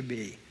me to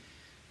be,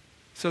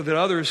 so that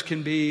others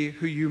can be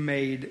who you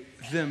made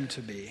them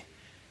to be.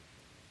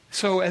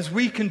 So as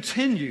we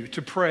continue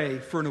to pray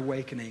for an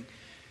awakening,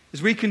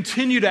 as we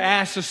continue to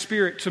ask the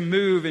Spirit to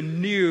move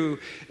in new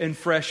and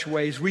fresh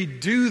ways, we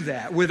do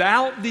that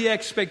without the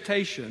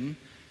expectation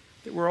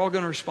that we're all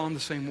going to respond the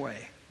same way.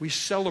 We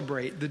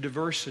celebrate the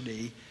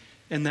diversity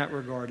in that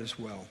regard as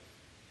well.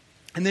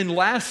 And then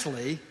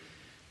lastly,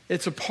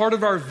 it's a part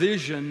of our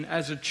vision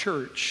as a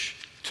church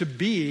to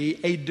be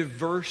a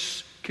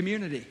diverse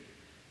community.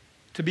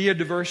 To be a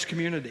diverse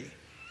community.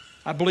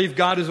 I believe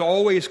God is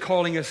always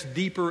calling us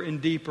deeper and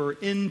deeper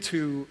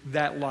into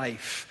that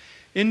life,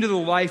 into the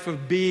life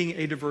of being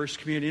a diverse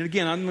community. And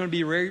again, I'm going to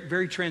be very,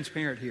 very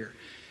transparent here.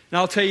 And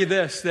I'll tell you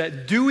this,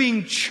 that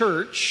doing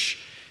church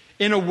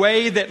in a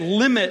way that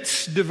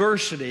limits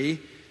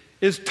diversity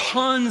is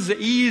tons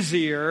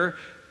easier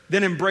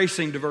than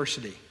embracing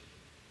diversity.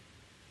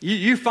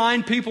 You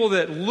find people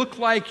that look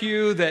like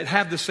you, that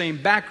have the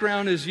same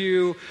background as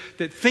you,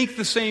 that think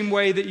the same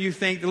way that you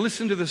think, that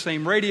listen to the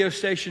same radio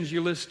stations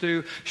you listen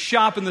to,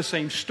 shop in the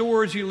same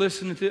stores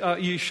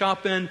you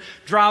shop in,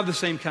 drive the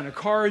same kind of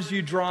cars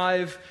you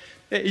drive.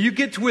 You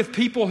get with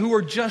people who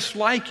are just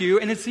like you,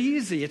 and it's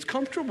easy, it's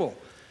comfortable.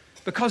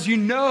 Because you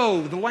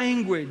know the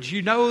language,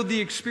 you know the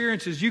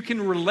experiences, you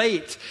can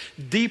relate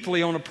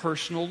deeply on a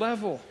personal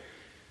level.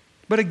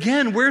 But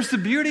again, where's the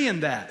beauty in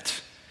that?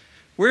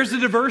 Where's the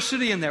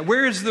diversity in that?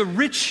 Where is the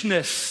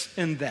richness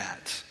in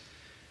that?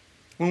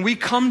 When we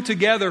come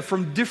together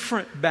from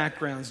different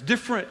backgrounds,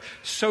 different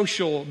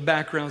social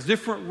backgrounds,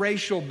 different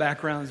racial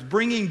backgrounds,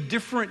 bringing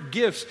different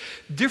gifts,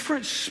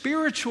 different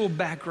spiritual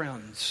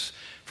backgrounds,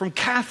 from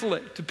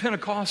Catholic to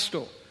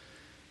Pentecostal,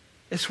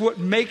 it's what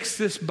makes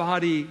this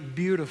body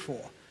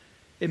beautiful.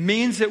 It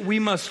means that we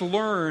must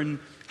learn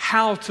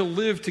how to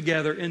live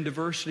together in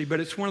diversity, but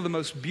it's one of the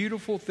most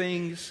beautiful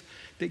things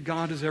that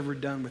God has ever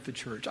done with the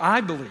church. I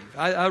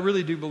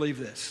really do believe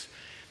this.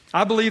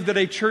 I believe that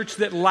a church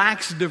that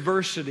lacks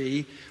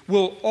diversity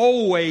will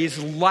always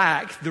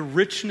lack the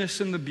richness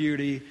and the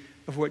beauty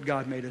of what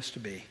God made us to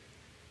be.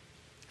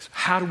 So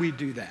how do we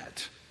do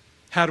that?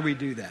 How do we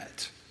do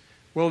that?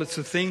 Well, it's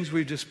the things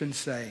we've just been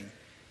saying.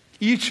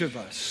 Each of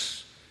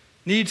us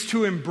needs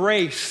to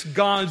embrace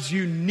God's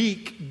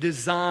unique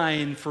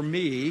design for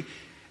me,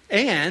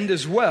 and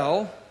as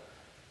well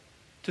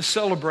to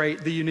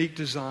celebrate the unique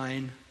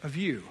design of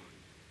you.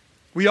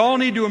 We all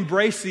need to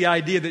embrace the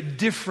idea that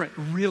different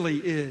really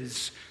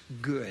is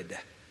good.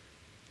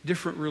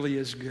 Different really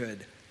is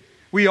good.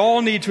 We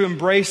all need to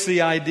embrace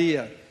the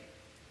idea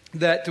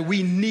that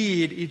we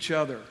need each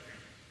other.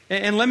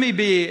 And let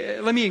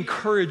me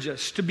encourage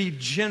us to be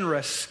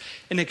generous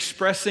in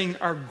expressing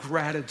our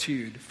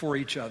gratitude for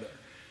each other.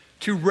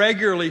 To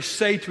regularly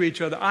say to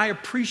each other, I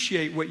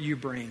appreciate what you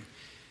bring.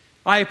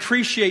 I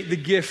appreciate the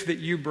gift that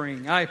you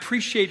bring. I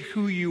appreciate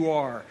who you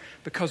are,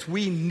 because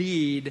we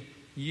need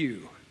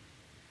you.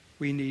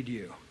 We need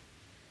you.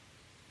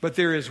 But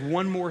there is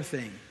one more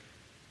thing.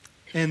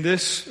 And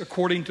this,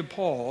 according to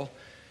Paul,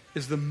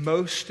 is the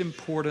most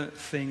important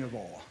thing of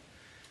all.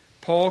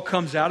 Paul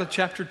comes out of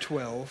chapter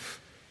 12,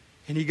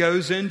 and he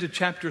goes into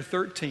chapter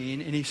 13,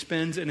 and he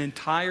spends an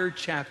entire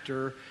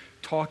chapter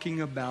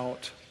talking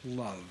about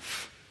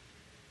love.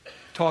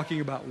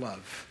 Talking about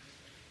love.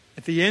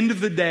 At the end of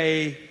the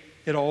day,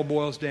 it all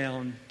boils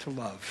down to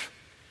love.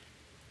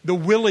 The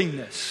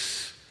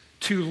willingness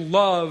to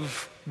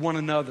love one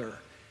another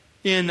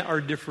in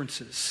our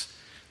differences.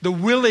 The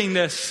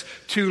willingness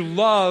to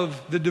love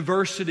the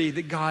diversity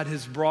that God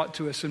has brought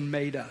to us and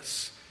made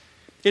us.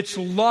 It's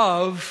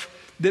love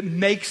that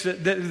makes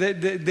it,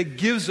 that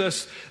gives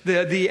us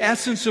the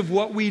essence of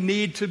what we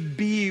need to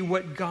be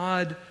what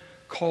God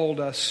called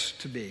us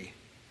to be.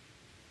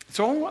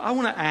 So I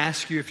want to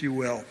ask you, if you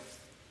will,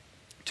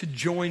 to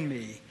join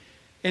me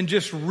in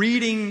just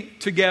reading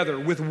together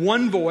with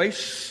one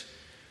voice,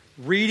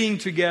 reading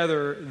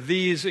together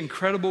these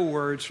incredible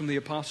words from the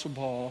Apostle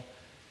Paul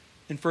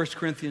in 1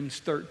 Corinthians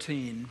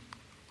 13,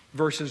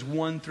 verses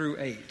 1 through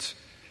 8.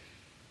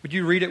 Would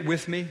you read it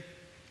with me?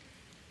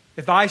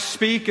 If I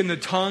speak in the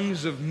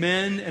tongues of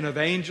men and of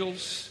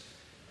angels,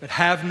 but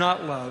have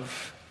not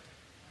love,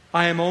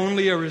 I am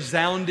only a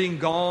resounding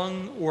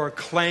gong or a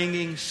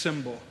clanging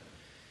cymbal.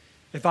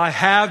 If I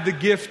have the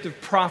gift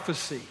of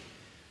prophecy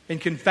and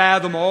can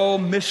fathom all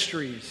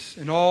mysteries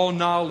and all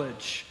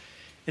knowledge,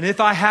 and if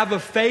I have a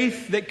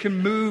faith that can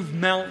move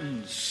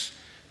mountains,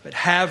 but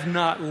have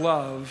not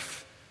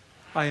love,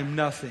 I am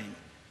nothing.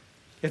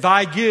 If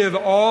I give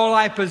all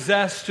I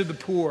possess to the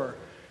poor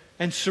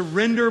and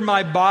surrender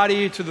my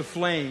body to the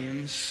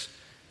flames,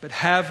 but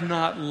have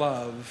not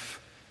love,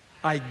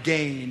 I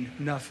gain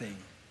nothing.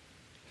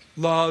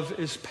 Love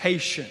is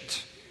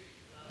patient.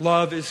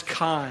 Love is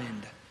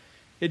kind.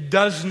 It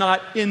does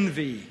not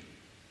envy.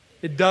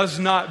 It does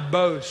not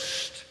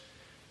boast.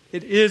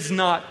 It is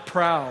not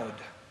proud.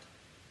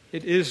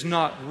 It is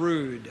not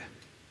rude.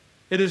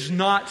 It is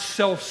not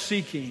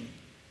self-seeking.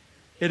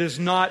 It is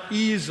not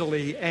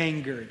easily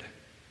angered.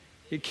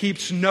 It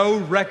keeps no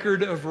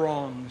record of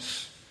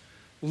wrongs.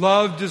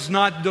 Love does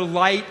not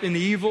delight in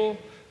evil,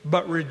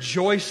 but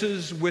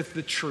rejoices with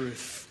the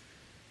truth.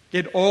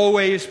 It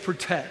always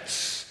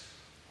protects,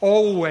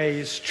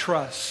 always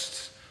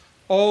trusts,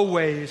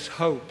 always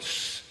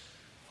hopes,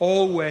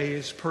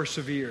 always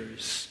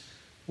perseveres.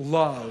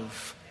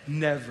 Love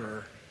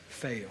never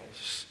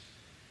fails.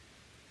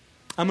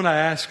 I'm going to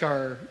ask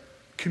our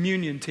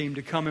communion team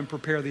to come and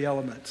prepare the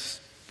elements.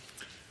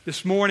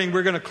 This morning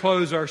we're going to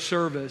close our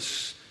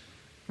service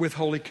with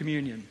Holy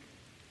Communion.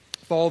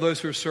 If all those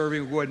who are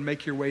serving will go ahead and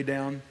make your way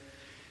down.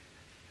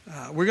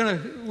 We're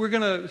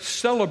going to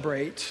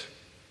celebrate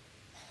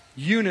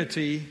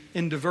unity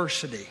in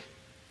diversity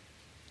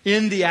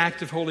in the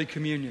act of Holy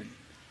Communion.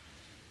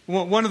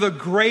 One of the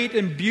great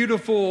and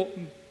beautiful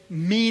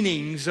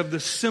meanings of the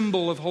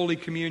symbol of Holy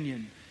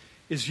Communion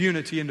is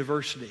unity in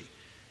diversity.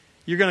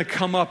 You're going to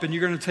come up and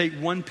you're going to take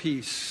one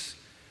piece,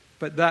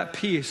 but that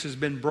piece has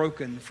been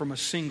broken from a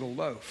single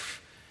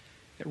loaf.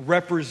 It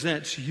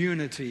represents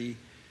unity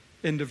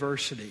in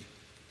diversity.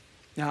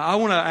 Now, I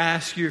want to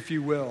ask you, if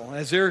you will,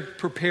 as they're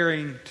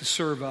preparing to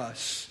serve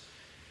us,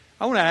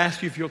 I want to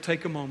ask you if you'll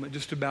take a moment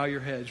just to bow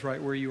your heads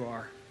right where you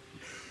are.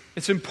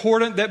 It's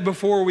important that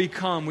before we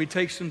come, we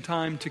take some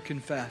time to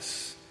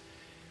confess.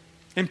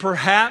 And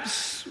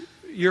perhaps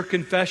your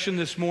confession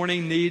this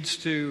morning needs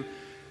to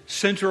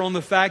center on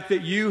the fact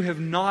that you have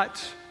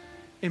not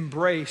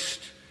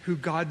embraced who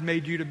God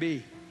made you to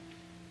be.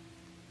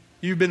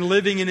 You've been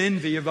living in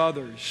envy of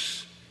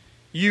others.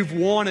 You've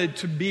wanted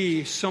to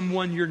be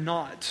someone you're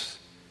not.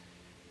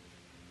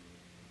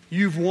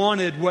 You've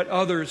wanted what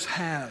others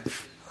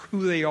have,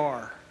 who they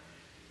are.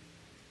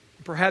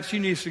 Perhaps you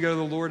need to go to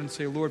the Lord and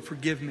say, Lord,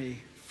 forgive me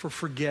for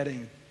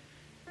forgetting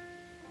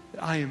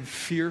that I am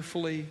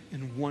fearfully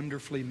and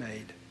wonderfully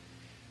made.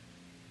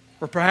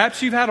 Or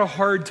perhaps you've had a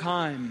hard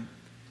time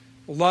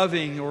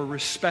loving or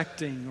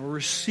respecting or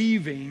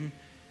receiving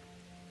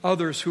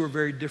others who are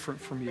very different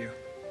from you.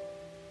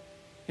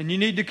 And you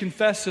need to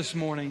confess this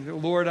morning that,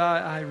 Lord,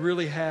 I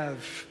really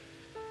have.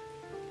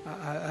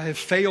 I have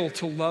failed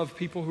to love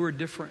people who are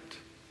different.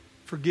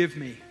 Forgive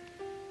me.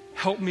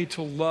 Help me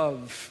to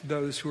love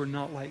those who are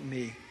not like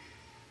me.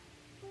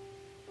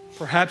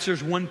 Perhaps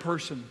there's one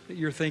person that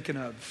you're thinking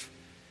of.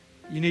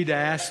 You need to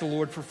ask the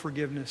Lord for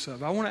forgiveness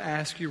of. I want to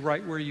ask you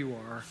right where you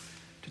are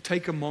to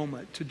take a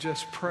moment to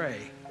just pray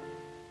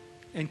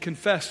and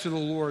confess to the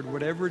Lord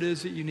whatever it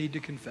is that you need to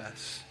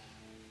confess.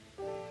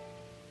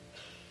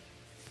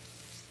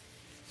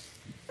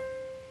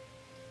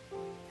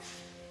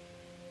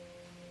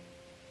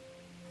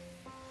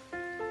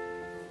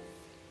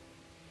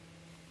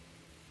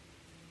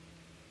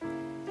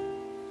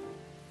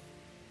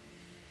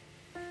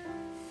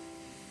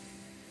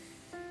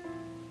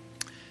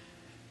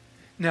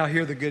 Now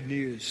hear the good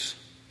news.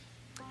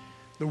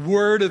 The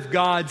Word of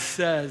God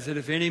says that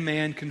if any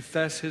man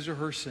confess his or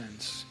her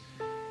sins,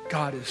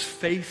 God is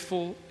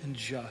faithful and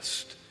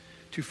just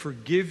to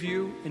forgive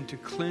you and to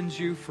cleanse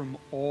you from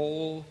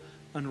all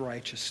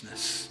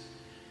unrighteousness.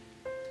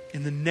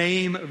 In the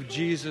name of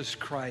Jesus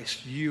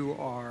Christ, you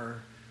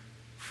are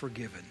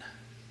forgiven.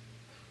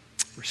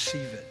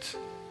 Receive it.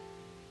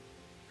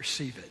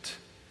 Receive it.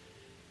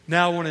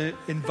 Now I want to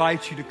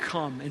invite you to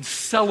come and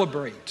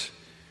celebrate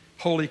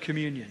Holy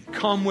Communion.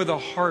 Come with a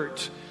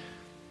heart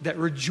that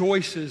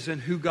rejoices in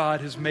who God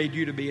has made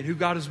you to be and who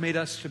God has made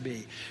us to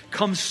be.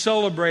 Come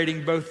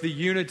celebrating both the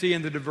unity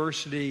and the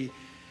diversity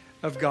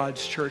of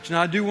God's church.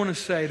 Now, I do want to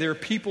say there are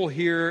people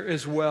here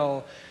as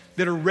well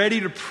that are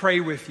ready to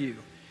pray with you.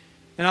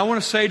 And I want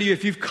to say to you,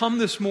 if you've come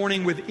this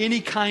morning with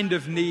any kind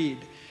of need,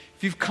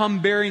 if you've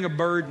come bearing a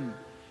burden,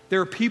 there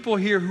are people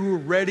here who are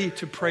ready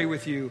to pray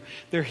with you.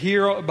 They're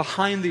here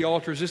behind the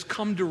altars. Just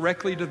come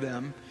directly to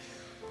them.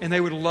 And they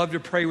would love to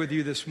pray with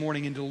you this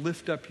morning and to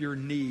lift up your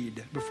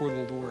need before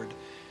the Lord.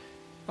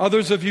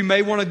 Others of you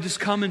may want to just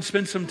come and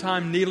spend some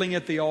time kneeling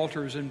at the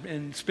altars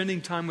and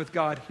spending time with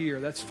God here.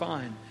 That's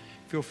fine.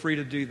 Feel free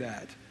to do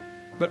that.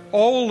 But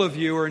all of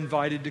you are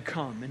invited to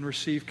come and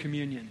receive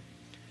communion.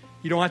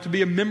 You don't have to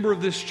be a member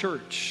of this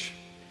church.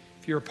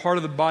 If you're a part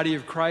of the body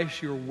of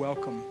Christ, you're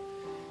welcome.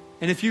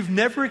 And if you've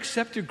never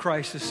accepted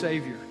Christ as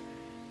Savior,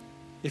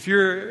 if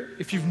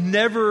you've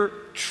never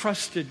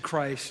trusted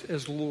Christ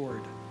as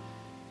Lord,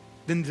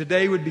 then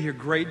today would be a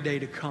great day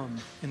to come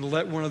and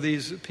let one of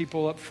these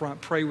people up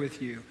front pray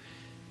with you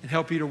and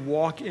help you to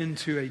walk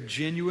into a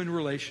genuine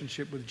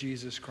relationship with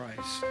Jesus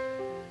Christ.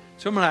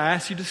 So I'm going to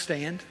ask you to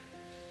stand,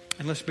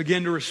 and let's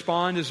begin to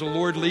respond as the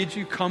Lord leads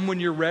you. Come when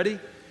you're ready.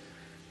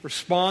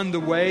 Respond the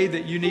way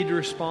that you need to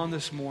respond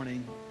this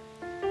morning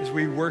as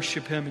we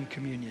worship Him in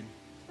communion.